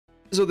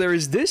So there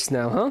is this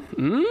now, huh?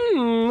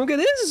 Look at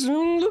this.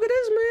 Look at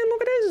this, man.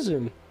 Look at this.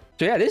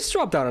 So yeah, this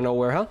dropped out of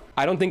nowhere, huh?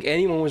 I don't think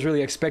anyone was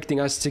really expecting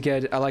us to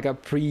get like a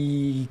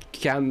pre-release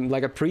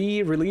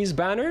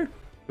banner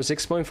for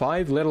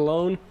 6.5, let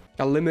alone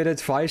a limited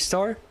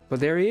 5-star. But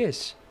there he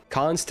is.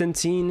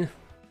 Constantine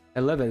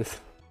 11th.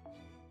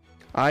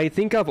 I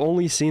think I've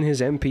only seen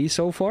his MP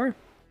so far,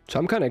 so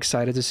I'm kind of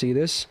excited to see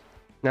this.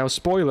 Now,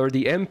 spoiler,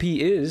 the MP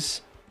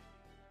is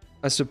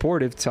a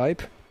supportive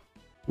type,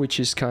 which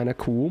is kind of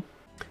cool.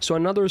 So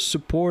another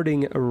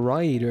supporting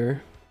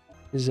rider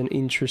is an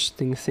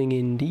interesting thing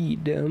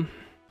indeed.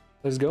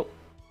 Let's go.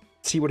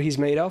 See what he's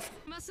made of.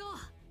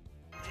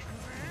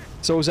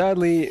 So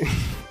sadly,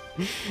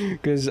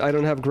 because I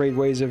don't have great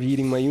ways of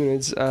eating my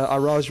units,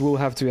 Araj will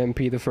have to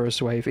MP the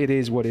first wave. It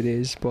is what it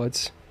is,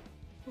 but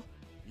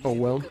oh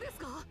well.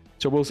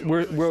 So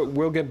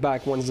we'll get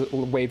back once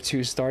wave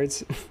 2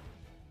 starts.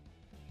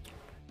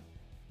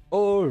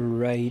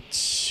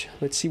 Alright,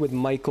 let's see what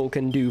Michael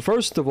can do.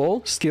 First of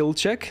all, skill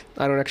check.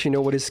 I don't actually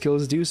know what his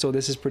skills do, so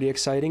this is pretty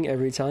exciting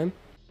every time.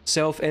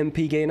 Self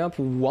MP gain up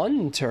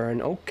 1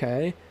 turn,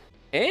 okay.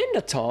 And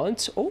a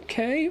taunt,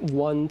 okay.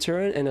 1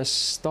 turn and a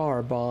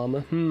star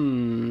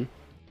bomb,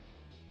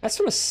 That's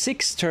on a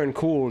 6-turn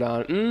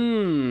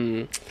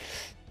cooldown,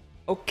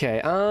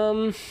 Okay,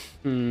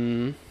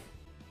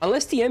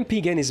 unless the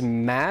MP gain is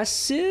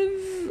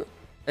massive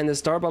and the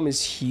star bomb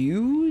is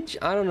huge,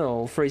 I don't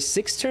know. For a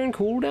 6-turn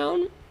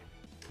cooldown,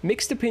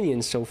 mixed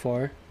opinions so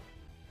far.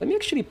 Let me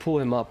actually pull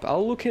him up.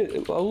 I'll look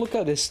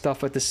at this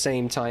stuff at the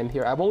same time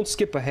here. I won't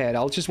skip ahead.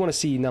 I'll just want to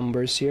see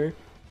numbers here.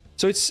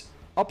 So it's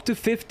up to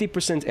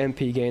 50%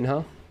 MP gain,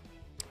 huh?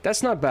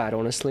 That's not bad,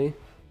 honestly.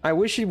 I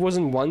wish it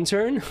wasn't 1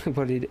 turn,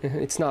 but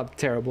it's not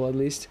terrible at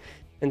least.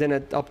 And then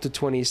up to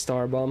 20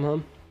 star bomb, huh?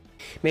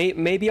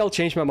 Maybe I'll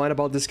change my mind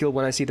about the skill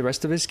when I see the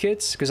rest of his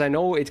kits, because I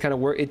know it kind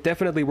of it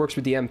definitely works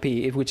with the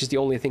MP, which is the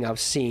only thing I've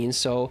seen.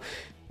 So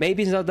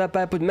maybe it's not that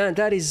bad, but man,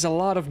 that is a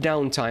lot of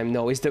downtime.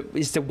 No, is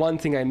the one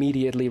thing I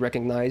immediately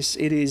recognize.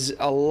 It is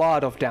a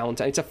lot of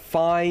downtime. It's a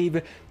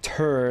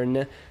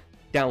 5-turn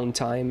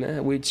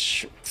downtime,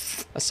 which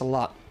that's a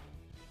lot.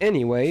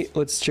 Anyway,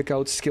 let's check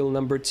out skill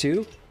number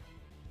 2.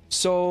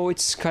 So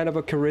it's kind of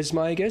a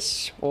charisma, I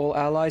guess. All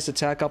allies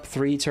attack up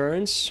 3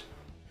 turns.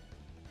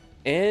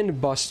 And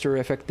Buster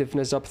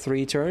effectiveness up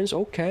 3 turns,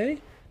 okay.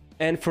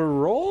 And for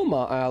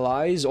Roma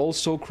allies,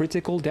 also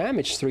critical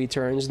damage 3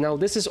 turns. Now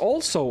this is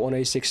also on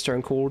a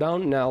 6-turn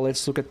cooldown. Now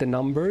let's look at the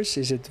numbers.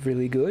 Is it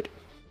really good?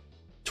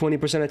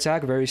 20%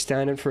 attack, very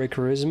standard for a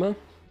charisma.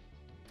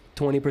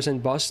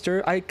 20%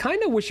 Buster. I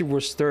kind of wish it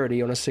was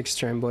 30 on a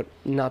 6-turn, but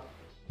not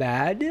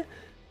bad.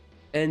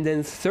 And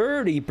then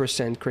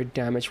 30% crit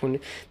damage when...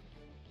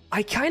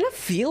 I kind of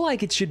feel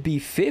like it should be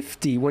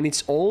 50 when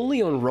it's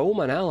only on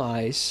Roman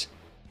allies.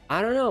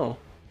 I don't know.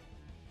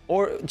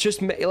 Or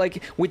just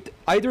like with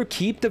either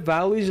keep the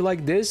values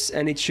like this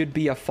and it should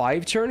be a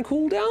 5-turn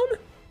cooldown,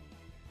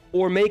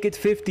 or make it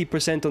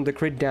 50% on the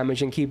crit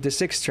damage and keep the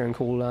 6-turn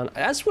cooldown.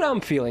 That's what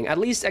I'm feeling. At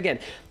least, again,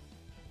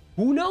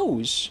 who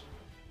knows?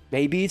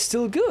 Maybe it's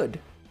still good.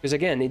 Because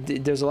again,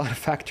 there's a lot of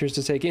factors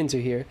to take into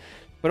here.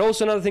 But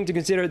also another thing to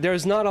consider,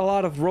 there's not a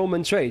lot of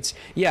Roman traits.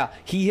 Yeah,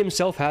 he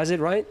himself has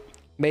it, right?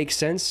 Makes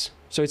sense.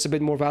 So it's a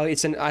bit more value.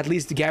 It's at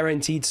least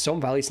guaranteed some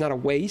value. It's not a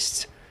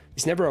waste.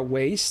 It's never a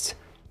waste.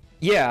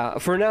 Yeah,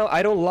 for now,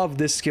 I don't love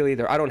this skill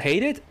either. I don't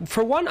hate it.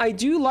 For one, I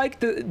do like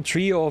the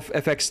trio of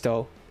effects,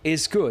 though.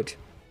 It's good.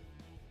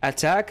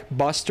 Attack,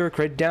 Buster,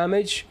 crit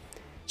damage.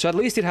 So at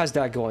least it has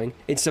that going.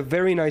 It's a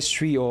very nice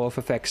trio of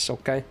effects,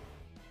 okay?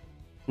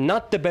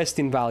 Not the best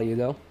in value,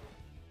 though.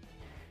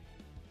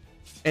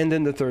 And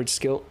then the third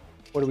skill.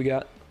 What do we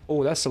got?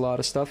 Oh, that's a lot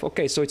of stuff.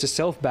 Okay, so it's a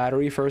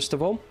self-battery, first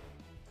of all.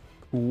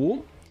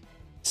 Cool.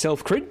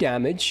 Self-crit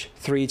damage,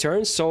 3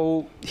 turns.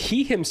 So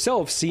he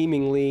himself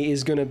seemingly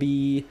is going to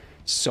be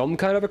some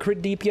kind of a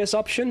crit DPS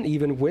option,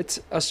 even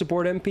with a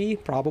support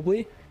MP,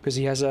 probably. Because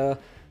he has a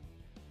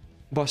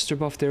Buster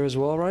buff there as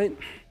well, right?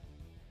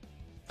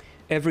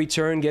 Every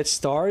turn gets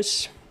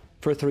stars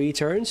for 3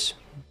 turns.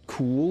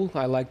 Cool.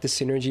 I like the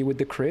synergy with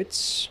the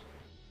crits.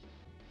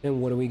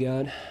 And what do we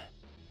got?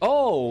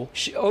 Oh,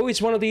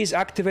 it's one of these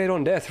activate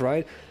on death,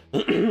 right?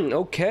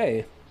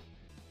 Okay.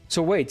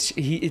 So wait,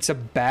 it's a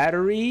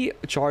battery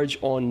charge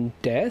on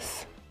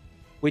death,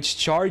 which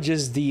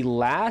charges the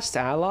last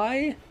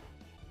ally?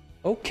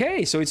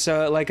 Okay, so it's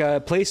like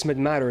a placement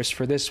matters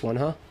for this one,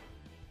 huh?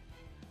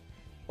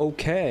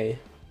 Okay.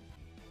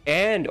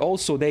 And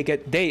also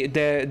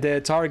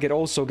the target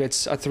also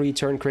gets a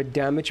 3-turn crit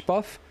damage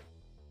buff.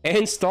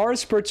 And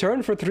stars per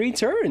turn for 3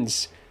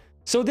 turns.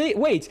 So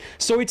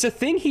so it's a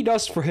thing he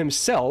does for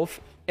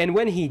himself, and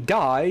when he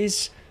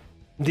dies,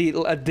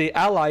 the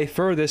ally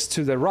furthest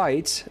to the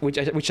right,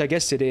 which I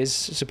guess it is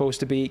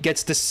supposed to be,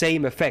 gets the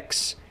same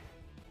effects.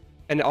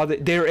 And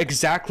they're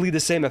exactly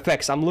the same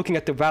effects. I'm looking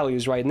at the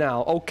values right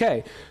now.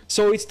 Okay,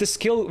 so it's the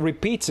skill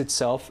repeats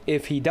itself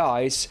if he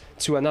dies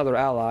to another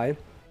ally.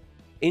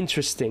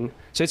 Interesting.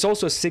 So it's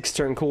also a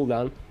 6-turn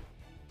cooldown.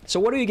 So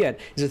what do you get?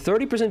 It's a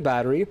 30%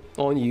 battery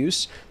on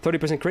use,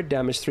 30% crit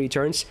damage 3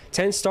 turns,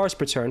 10 stars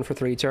per turn for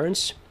 3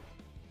 turns.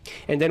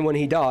 And then when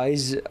he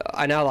dies,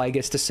 an ally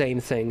gets the same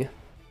thing.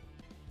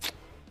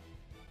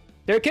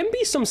 There can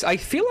be some... I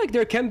feel like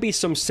there can be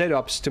some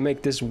setups to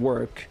make this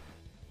work.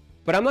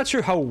 But I'm not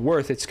sure how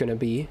worth it's gonna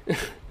be.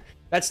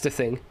 That's the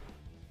thing.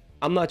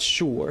 I'm not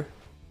sure.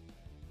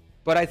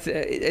 But I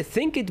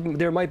think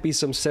there might be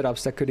some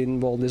setups that could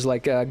involve this,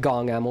 like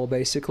gong ammo,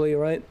 basically,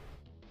 right?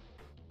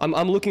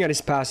 I'm looking at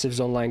his passives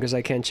online because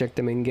I can't check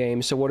them in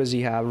game. So what does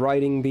he have?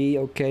 Riding B,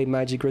 okay,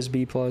 Magic Resist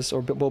B+,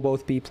 or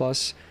both B+,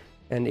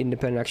 and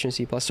Independent Action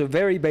C+. So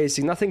very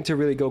basic, nothing to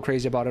really go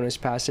crazy about on his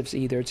passives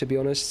either, to be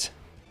honest.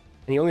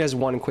 And he only has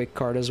 1 quick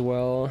card as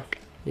well.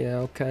 Yeah,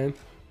 okay.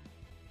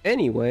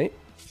 Anyway,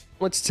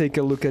 let's take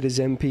a look at his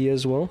MP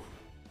as well,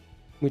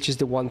 which is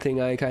the one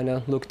thing I kind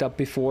of looked up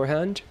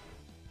beforehand.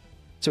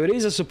 So it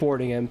is a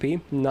supporting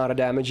MP, not a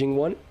damaging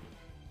one.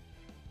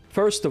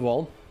 First of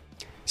all,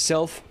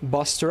 Self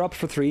Buster Up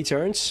for 3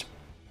 turns.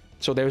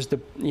 So there's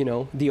the, you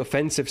know, the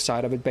offensive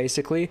side of it,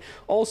 basically.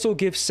 Also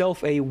gives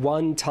Self a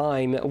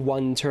 1-time,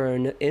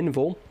 1-turn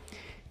invul.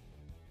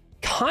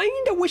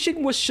 Kinda wish it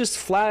was just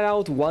flat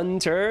out 1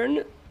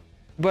 turn.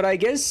 But I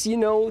guess, you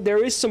know,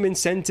 there is some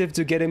incentive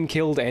to get him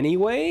killed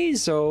anyway,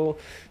 so...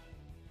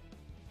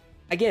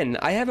 Again,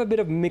 I have a bit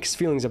of mixed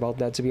feelings about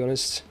that, to be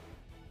honest.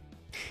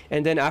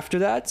 And then after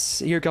that,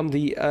 here come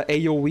the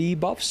AoE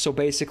buffs. So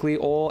basically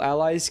all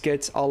allies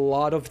get a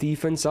lot of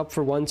defense up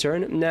for 1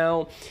 turn.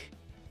 Now,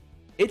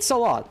 it's a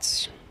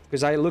lot,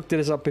 because I looked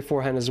this up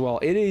beforehand as well.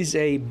 It is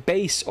a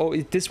base... Oh,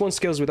 this one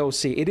scales with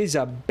OC. It is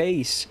a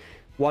base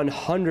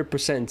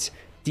 100%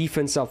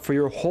 defense up for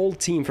your whole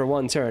team for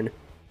 1 turn.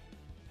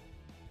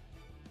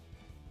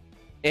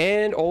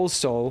 And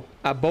also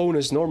a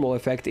bonus normal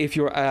effect if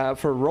you're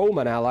for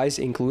Roman allies,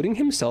 including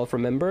himself,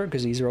 remember,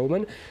 because he's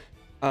Roman.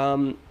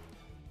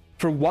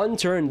 For 1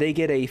 turn, they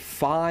get a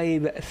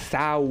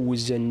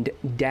 5,000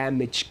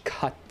 damage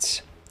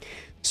cut.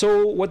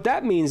 So what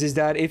that means is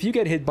that if you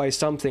get hit by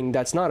something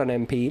that's not an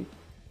MP,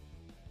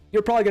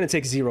 you're probably going to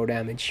take 0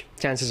 damage,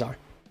 chances are.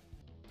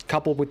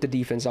 Coupled with the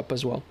defense up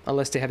as well,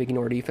 unless they have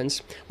ignore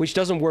defense, which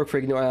doesn't work for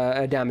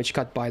a damage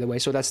cut, by the way,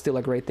 so that's still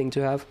a great thing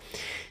to have.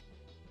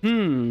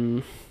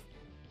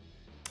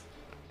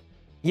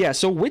 Yeah,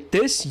 so with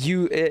this,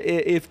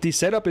 if the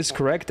setup is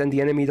correct and the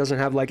enemy doesn't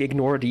have, like,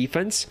 ignore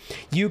defense,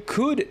 you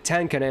could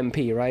tank an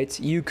MP, right?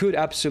 You could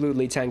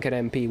absolutely tank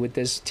an MP with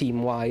this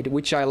team-wide,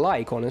 which I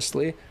like,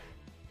 honestly.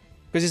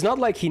 Because it's not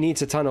like he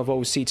needs a ton of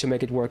OC to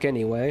make it work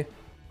anyway.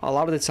 A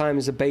lot of the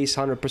times, the base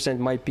 100%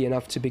 might be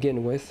enough to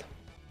begin with.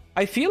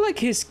 I feel like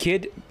his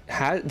kid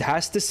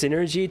has the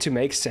synergy to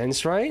make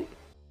sense, right?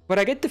 But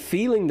I get the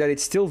feeling that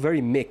it's still very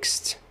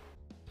mixed.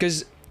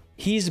 Because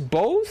he's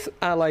both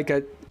like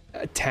a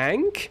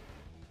tank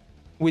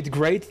with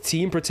great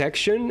team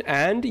protection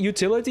and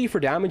utility for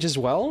damage as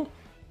well.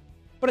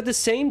 But at the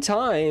same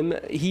time,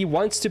 he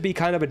wants to be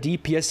kind of a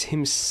DPS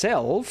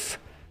himself.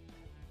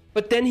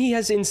 But then he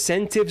has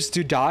incentives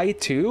to die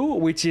too,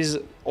 which is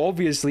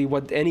obviously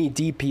what any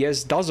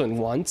DPS doesn't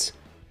want.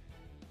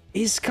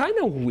 Is kind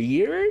of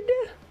weird,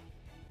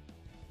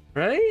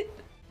 right?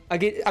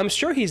 I'm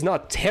sure he's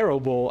not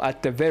terrible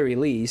at the very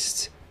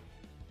least.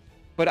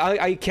 But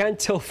I can't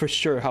tell for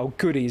sure how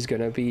good he's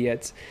gonna be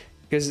yet,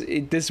 because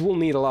this will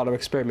need a lot of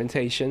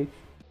experimentation.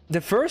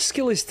 The first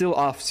skill is still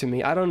off to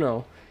me. I don't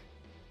know.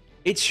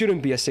 It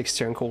shouldn't be a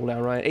 6-turn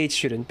cooldown, right? It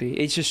shouldn't be.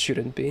 It just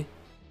shouldn't be.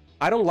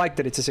 I don't like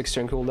that it's a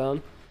 6-turn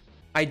cooldown.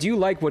 I do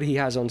like what he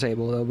has on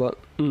table, though, but...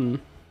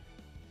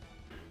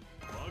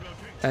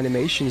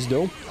 Animations,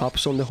 though.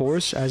 Hops on the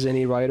horse, as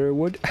any rider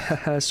would.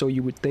 So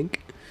you would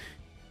think.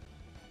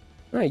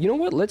 Alright, you know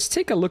what? Let's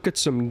take a look at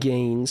some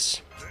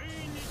gains.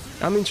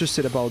 I'm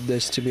interested about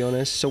this, to be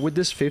honest. So with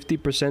this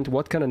 50%,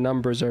 what kind of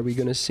numbers are we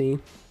gonna see?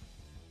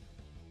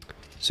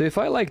 So if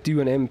I like do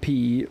an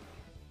MP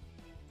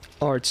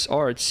arts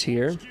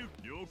here,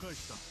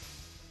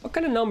 what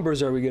kind of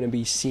numbers are we gonna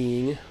be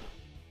seeing?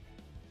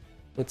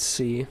 Let's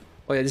see.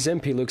 Oh yeah, this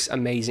MP looks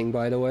amazing,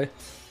 by the way.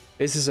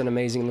 This is an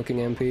amazing looking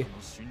MP.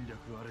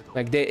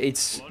 Like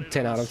it's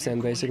 10 out of 10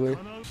 basically.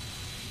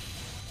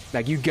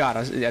 Like you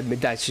gotta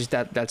admit that's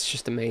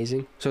just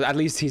amazing. So at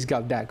least he's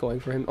got that going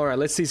for him. All right,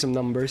 let's see some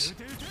numbers.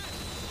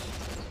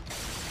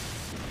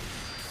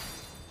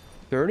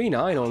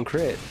 39 on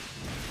crit.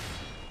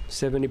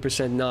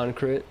 70%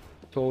 non-crit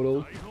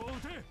total.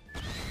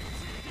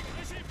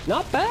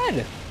 Not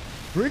bad.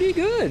 Pretty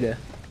good.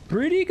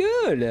 Pretty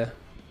good.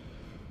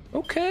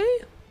 Okay.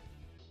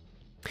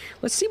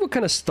 Let's see what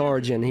kind of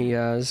star gen he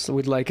has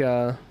with like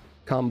a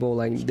combo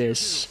like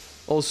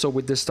this. Also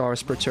with the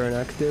stars per turn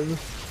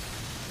active.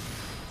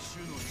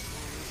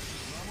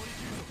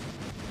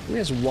 He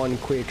has 1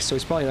 quick, so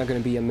it's probably not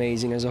going to be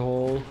amazing as a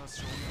whole.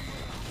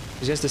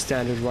 It's just the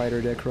standard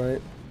rider deck,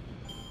 right?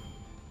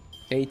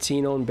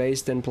 18 on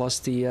base, then plus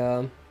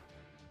the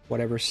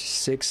whatever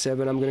 6,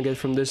 7 I'm going to get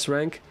from this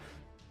rank.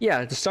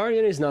 Yeah, the star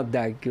gen is not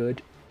that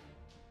good.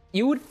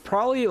 You would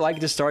probably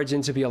like the star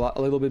gen to be a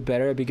little bit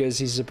better because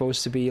he's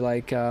supposed to be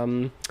like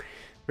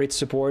crit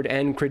support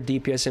and crit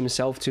DPS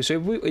himself too. So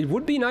it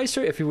would be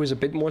nicer if he was a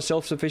bit more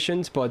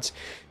self-sufficient, but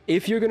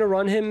if you're gonna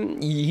run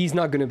him, he's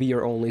not gonna be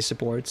your only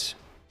support,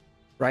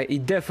 right? He's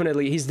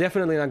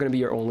definitely not gonna be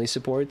your only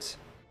support.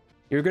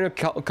 You're gonna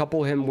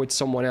couple him with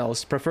someone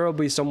else,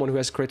 preferably someone who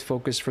has crit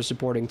focus for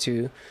supporting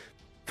too.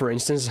 For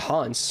instance,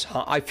 Hans.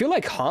 I feel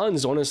like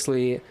Hans,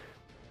 honestly,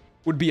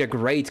 would be a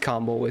great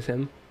combo with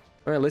him.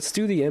 Alright, let's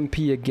do the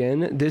MP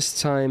again, this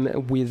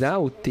time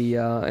without the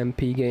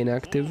MP gain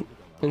active,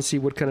 and see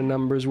what kind of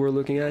numbers we're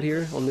looking at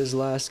here on this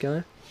last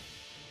guy.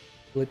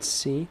 Let's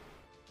see.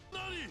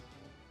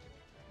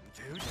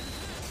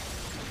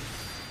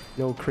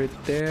 No crit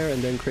there,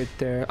 and then crit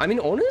there. I mean,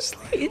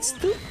 honestly, it's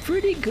still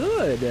pretty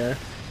good.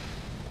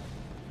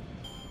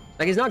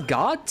 Like, he's not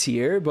god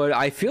tier, but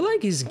I feel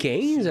like his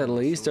gains, at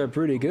least, are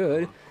pretty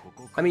good.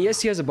 I mean,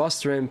 yes, he has a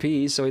Buster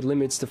MP, so it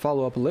limits the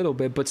follow-up a little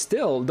bit, but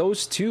still,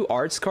 those 2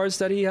 arts cards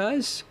that he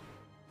has,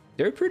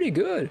 they're pretty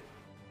good.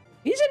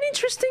 He's an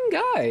interesting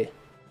guy.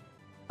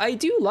 I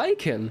do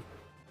like him.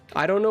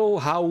 I don't know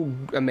how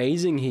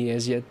amazing he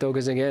is yet, though,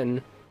 because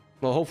again,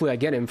 well, hopefully I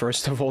get him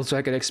first of all, so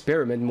I can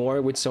experiment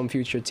more with some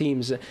future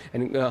teams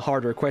and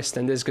harder quests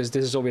than this, because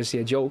this is obviously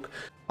a joke.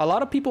 A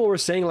lot of people were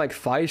saying, like,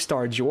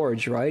 5-star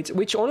George, right?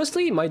 Which,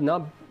 honestly, might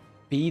not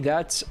be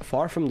that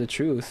far from the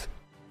truth.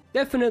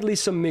 Definitely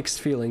some mixed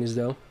feelings,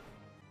 though.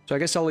 So I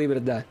guess I'll leave it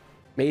at that.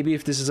 Maybe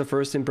if this is a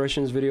first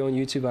impressions video on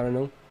YouTube, I don't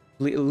know.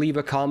 Leave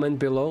a comment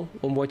below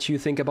on what you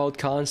think about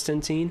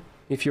Constantine,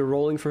 if you're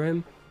rolling for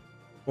him.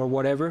 Or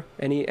whatever.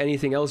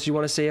 Anything else you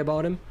want to say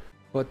about him.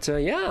 But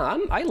yeah,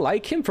 I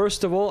like him.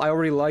 First of all, I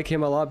already like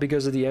him a lot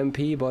because of the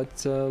MP,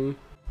 but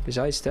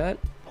besides that,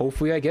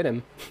 hopefully I get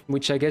him.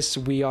 Which I guess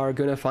we are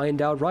gonna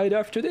find out right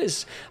after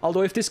this.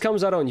 Although if this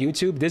comes out on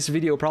YouTube, this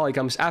video probably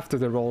comes after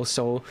the roll,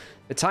 so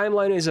the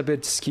timeline is a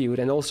bit skewed.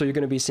 And also you're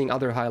gonna be seeing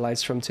other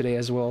highlights from today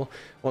as well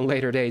on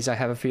later days, I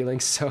have a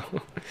feeling, so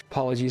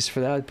apologies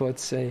for that,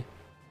 but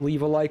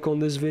leave a like on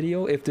this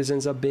video if this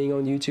ends up being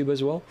on YouTube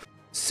as well.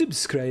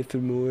 Subscribe for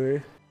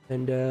more,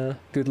 and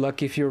good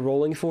luck if you're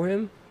rolling for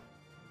him,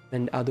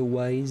 and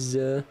otherwise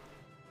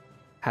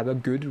have a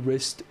good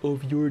rest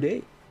of your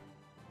day.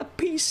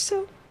 Peace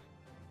out.